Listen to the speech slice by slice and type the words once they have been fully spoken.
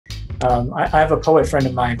I have a poet friend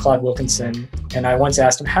of mine, Claude Wilkinson, and I once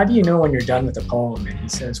asked him, how do you know when you're done with a poem? And he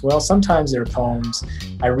says, well, sometimes there are poems,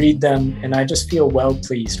 I read them, and I just feel well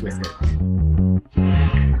pleased with it.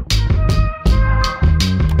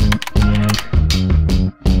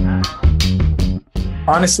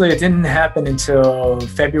 Honestly, it didn't happen until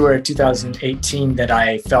February 2018 that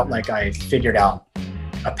I felt like I figured out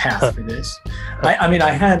a path for this. I mean, I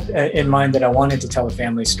had in mind that I wanted to tell a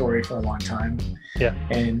family story for a long time. Yeah.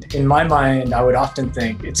 And in my mind, I would often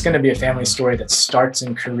think it's going to be a family story that starts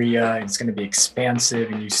in Korea, and it's going to be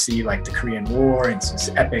expansive, and you see like the Korean War, and it's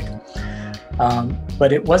epic.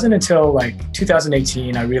 But it wasn't until like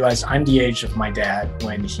 2018 I realized I'm the age of my dad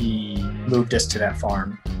when he moved us to that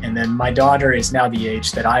farm. And then my daughter is now the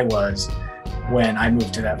age that I was when I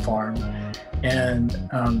moved to that farm. And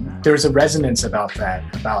there's a resonance about that,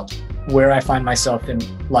 about where I find myself in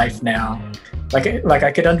life now. Like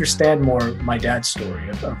I could understand more my dad's story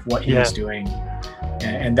of what he was doing.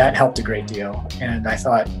 And that helped a great deal. And I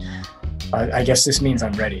thought, I guess this means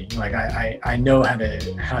I'm ready. Like I know how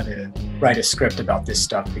to write a script about this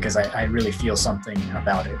stuff because I really feel something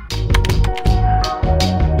about it.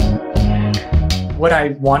 What I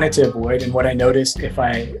wanted to avoid, and what I noticed if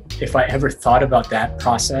I ever thought about that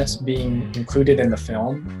process being included in the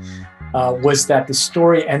film, was that the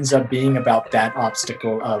story ends up being about that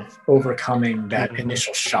obstacle of overcoming that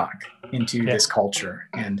initial shock into this culture.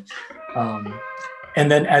 And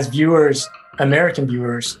then as viewers, American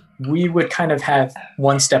viewers, we would kind of have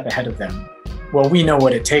one step ahead of them. Well, we know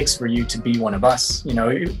what it takes for you to be one of us. You know,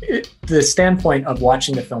 the standpoint of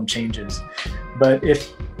watching the film changes. But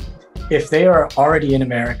if they are already in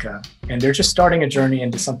America and they're just starting a journey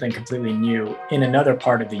into something completely new in another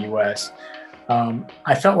part of the US,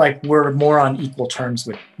 I felt like we're more on equal terms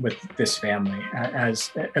with this family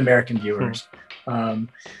as American viewers.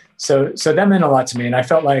 So that meant a lot to me. And I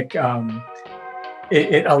felt like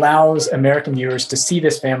it allows American viewers to see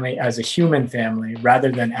this family as a human family rather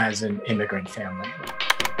than as an immigrant family.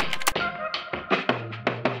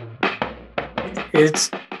 It's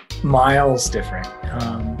miles different.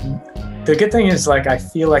 The good thing is, like, I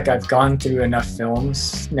feel like I've gone through enough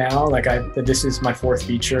films now. Like this is my fourth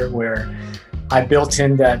feature where I built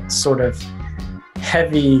in that sort of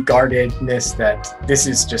heavy guardedness that this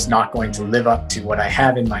is just not going to live up to what I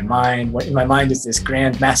have in my mind. What in my mind is this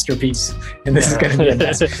grand masterpiece, and this is going to be a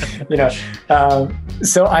mess, you know.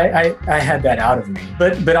 So I had that out of me.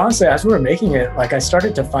 But honestly, as we were making it, like I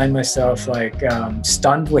started to find myself like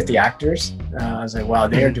stunned with the actors. I was like, wow,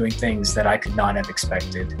 they are doing things that I could not have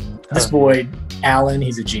expected. This boy, Alan,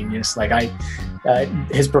 he's a genius. Like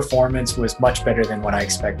his performance was much better than what I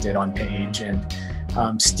expected on page. And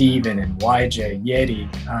Steven and YJ,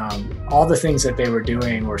 Yeti, all the things that they were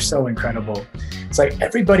doing were so incredible. It's like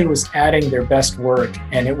everybody was adding their best work,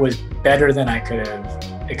 and it was better than I could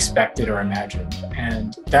have expected or imagined.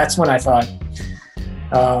 And that's when I thought,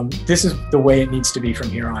 this is the way it needs to be from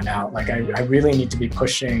here on out. Like I really need to be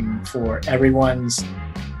pushing for everyone's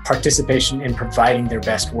participation in providing their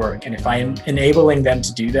best work. And if I am enabling them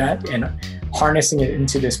to do that and harnessing it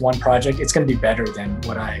into this one project, it's going to be better than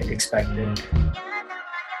what I expected.